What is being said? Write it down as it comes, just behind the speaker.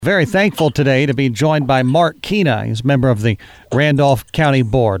Very thankful today to be joined by Marc Kiehna. He's a member of the Randolph County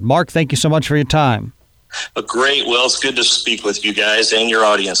Board. Marc, thank you so much for your time. Great. Well, it's good to speak with you guys and your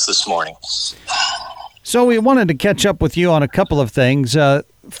audience this morning. So we wanted to catch up with you on a couple of things.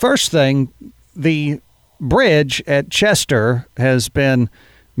 First thing, the bridge at Chester has been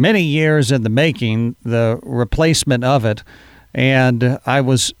many years in the making, the replacement of it. And I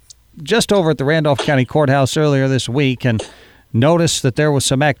was just over at the Randolph County Courthouse earlier this week and noticed that there was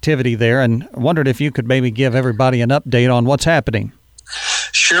some activity there and wondered if you could maybe give everybody an update on what's happening.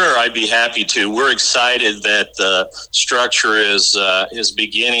 Sure, I'd be happy to. We're excited that the structure is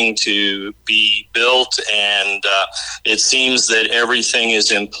beginning to be built, and it seems that everything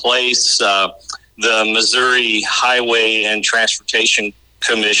is in place. The Missouri Highway and Transportation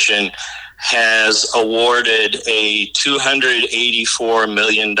Commission has awarded a $284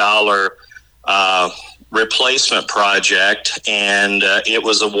 million replacement project, and it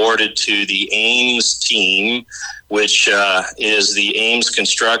was awarded to the Ames team, which is the Ames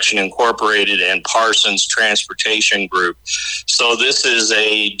Construction Incorporated and Parsons Transportation Group. So this is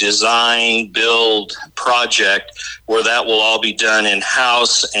a design build project where that will all be done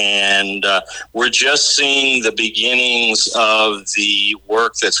in-house, and we're just seeing the beginnings of the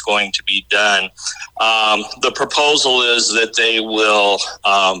work that's going to be done. The proposal is that they will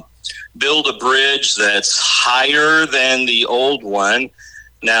build a bridge that's higher than the old one.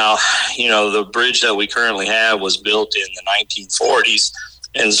 Now, the bridge that we currently have was built in the 1940s,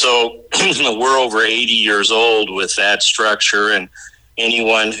 and so we're over 80 years old with that structure, and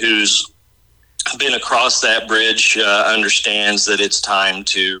anyone who's been across that bridge understands that it's time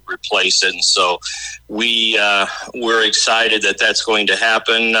to replace it. And so we're excited that that's going to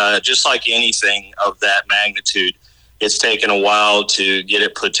happen. Just like anything of that magnitude, it's taken a while to get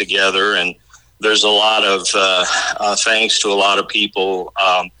it put together, and there's a lot of thanks to a lot of people,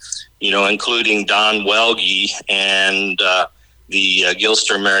 including Don Welge and the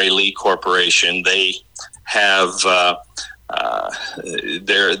Gilster Mary Lee Corporation. They have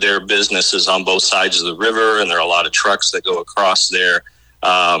their businesses on both sides of the river, and there are a lot of trucks that go across there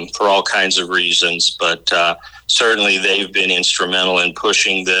for all kinds of reasons. But certainly they've been instrumental in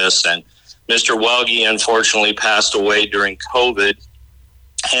pushing this. And Mr. Welge unfortunately passed away during COVID,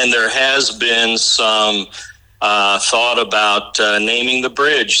 and there has been some thought about naming the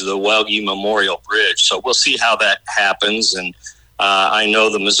bridge the Welge Memorial Bridge. So we'll see how that happens, and I know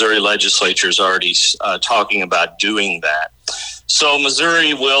the Missouri legislature is already talking about doing that. So Missouri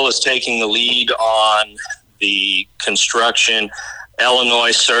is taking the lead on the construction.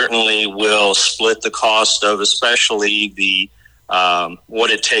 Illinois certainly will split the cost of especially the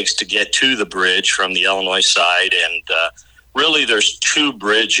what it takes to get to the bridge from the Illinois side. And really there's two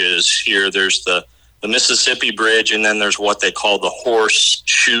bridges here. There's the Mississippi Bridge, and then there's what they call the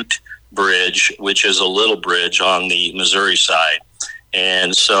Horseshoe Bridge, which is a little bridge on the Missouri side.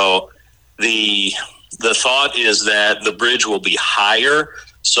 And so the thought is that the bridge will be higher,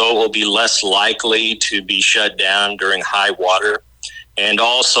 so it will be less likely to be shut down during high water. And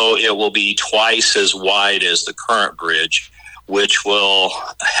also it will be twice as wide as the current bridge, which will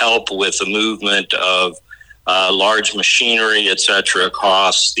help with the movement of large machinery, et cetera,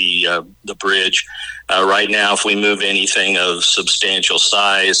 across the bridge. Right now, if we move anything of substantial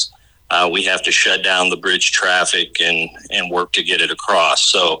size, we have to shut down the bridge traffic and work to get it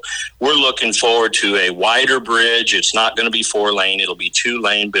across. So we're looking forward to a wider bridge. It's not going to be 4-lane. It'll be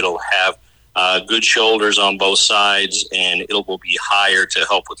 2-lane, but it'll have good shoulders on both sides, and it will be higher to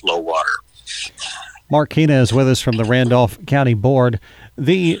help with low water. Marc Kiehna is with us from the Randolph County Board.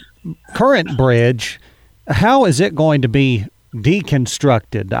 The current bridge, how is it going to be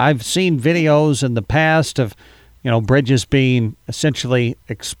deconstructed? I've seen videos in the past of, bridges being essentially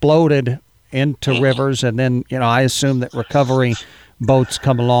exploded into rivers, and then, I assume that recovery boats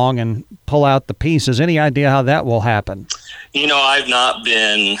come along and pull out the pieces. Any idea how that will happen? I've not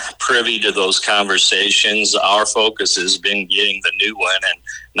been privy to those conversations. Our focus has been getting the new one and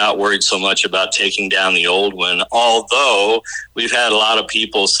not worried so much about taking down the old one. Although we've had a lot of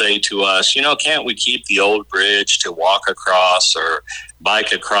people say to us, can't we keep the old bridge to walk across or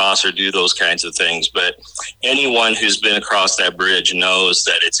bike across or do those kinds of things? But anyone who's been across that bridge knows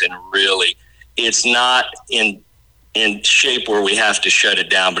that it's not in shape where we have to shut it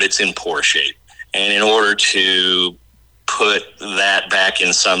down, but it's in poor shape. And in order to put that back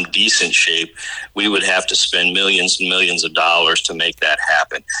in some decent shape, we would have to spend millions and millions of dollars to make that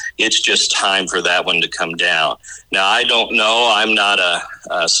happen. It's just time for that one to come down. Now, I don't know. I'm not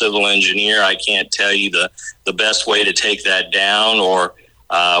a civil engineer. I can't tell you the best way to take that down or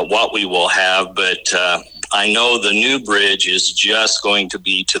what we will have, but I know the new bridge is just going to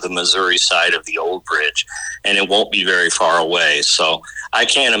be to the Missouri side of the old bridge, and it won't be very far away. So I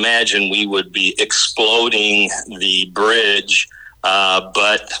can't imagine we would be exploding the bridge,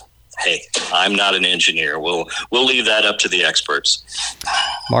 but hey, I'm not an engineer. We'll leave that up to the experts.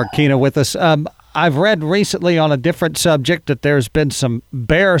 Marc Kiehna with us. I've read recently on a different subject that there's been some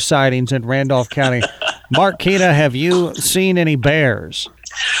bear sightings in Randolph County. Marc Kiehna, have you seen any bears?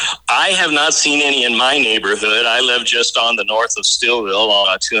 I have not seen any in my neighborhood. I live just on the north of Stillville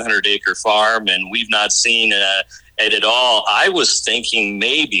on a 200-acre farm, and we've not seen it at all. I was thinking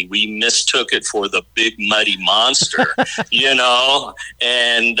maybe we mistook it for the big muddy monster,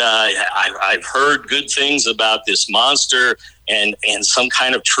 and I've heard good things about this monster and some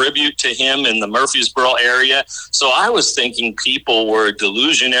kind of tribute to him in the Murfreesboro area. So I was thinking people were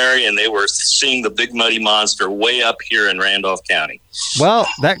delusionary and they were seeing the big muddy monster way up here in Randolph County. Well,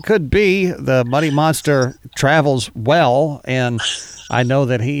 that could be. The muddy monster travels well, and I know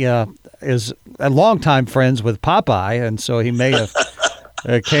that he is a longtime friends with Popeye, and so he may have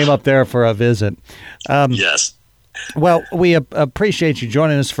came up there for a visit. Yes. Well, we appreciate you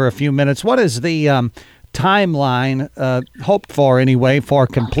joining us for a few minutes. What is the timeline hoped for, anyway, for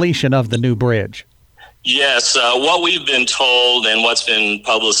completion of the new bridge? Yes, what we've been told and what's been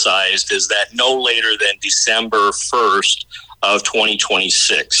publicized is that no later than December 1st of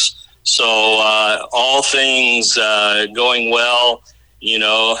 2026. So all things going well,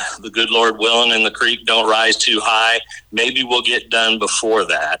 the good Lord willing and the creek don't rise too high, maybe we'll get done before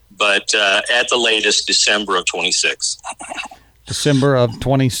that. But at the latest, December of 26. December of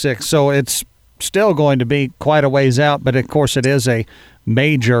 26. So it's still going to be quite a ways out, but of course it is a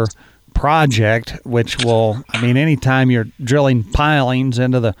major project, which will, anytime you're drilling pilings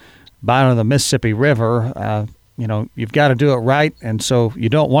into the bottom of the Mississippi River, you've got to do it right, and so you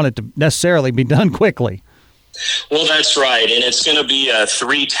don't want it to necessarily be done quickly. Well, that's right, and it's going to be a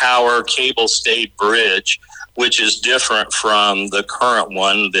 3-tower cable-stayed bridge, which is different from the current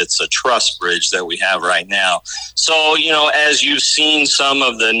one that's a truss bridge that we have right now. So, as you've seen some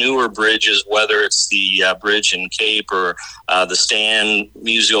of the newer bridges, whether it's the bridge in Cape or the Stan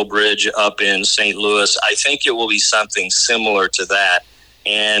Musial Bridge up in St. Louis, I think it will be something similar to that.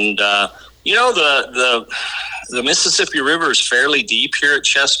 And, the Mississippi River is fairly deep here at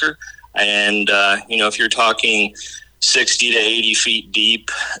Chester. And, if you're talking 60 to 80 feet deep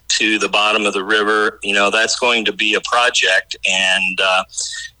to the bottom of the river, that's going to be a project. And,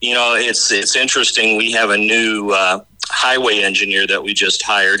 it's interesting. We have a new highway engineer that we just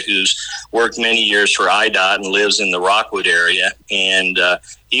hired who's worked many years for IDOT and lives in the Rockwood area. And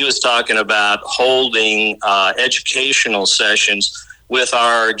he was talking about holding educational sessions with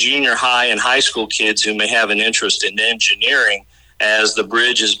our junior high and high school kids who may have an interest in engineering as the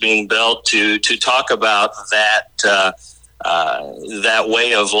bridge is being built, to talk about that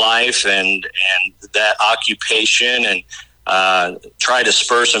way of life and that occupation, and try to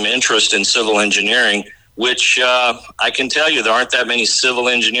spur some interest in civil engineering, which I can tell you there aren't that many civil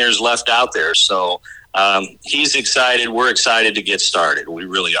engineers left out there. So he's excited. We're excited to get started. We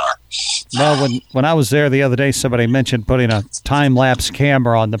really are. Well, when I was there the other day, somebody mentioned putting a time-lapse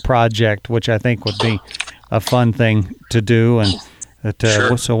camera on the project, which I think would be a fun thing to do, and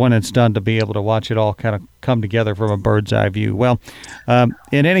sure. So when it's done, to be able to watch it all kind of come together from a bird's eye view. Well,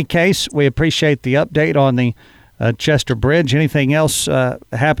 in any case, we appreciate the update on the Chester Bridge. Anything else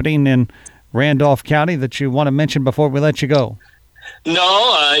happening in Randolph County that you want to mention before we let you go?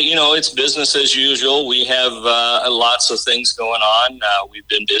 No, it's business as usual. We have lots of things going on. We've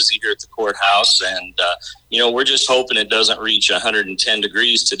been busy here at the courthouse, and, we're just hoping it doesn't reach 110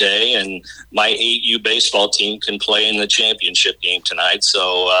 degrees today, and my 8U baseball team can play in the championship game tonight.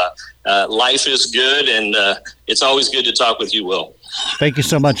 So life is good, and it's always good to talk with you, Will. Thank you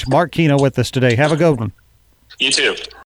so much. Marc Kiehna with us today. Have a good one. You too.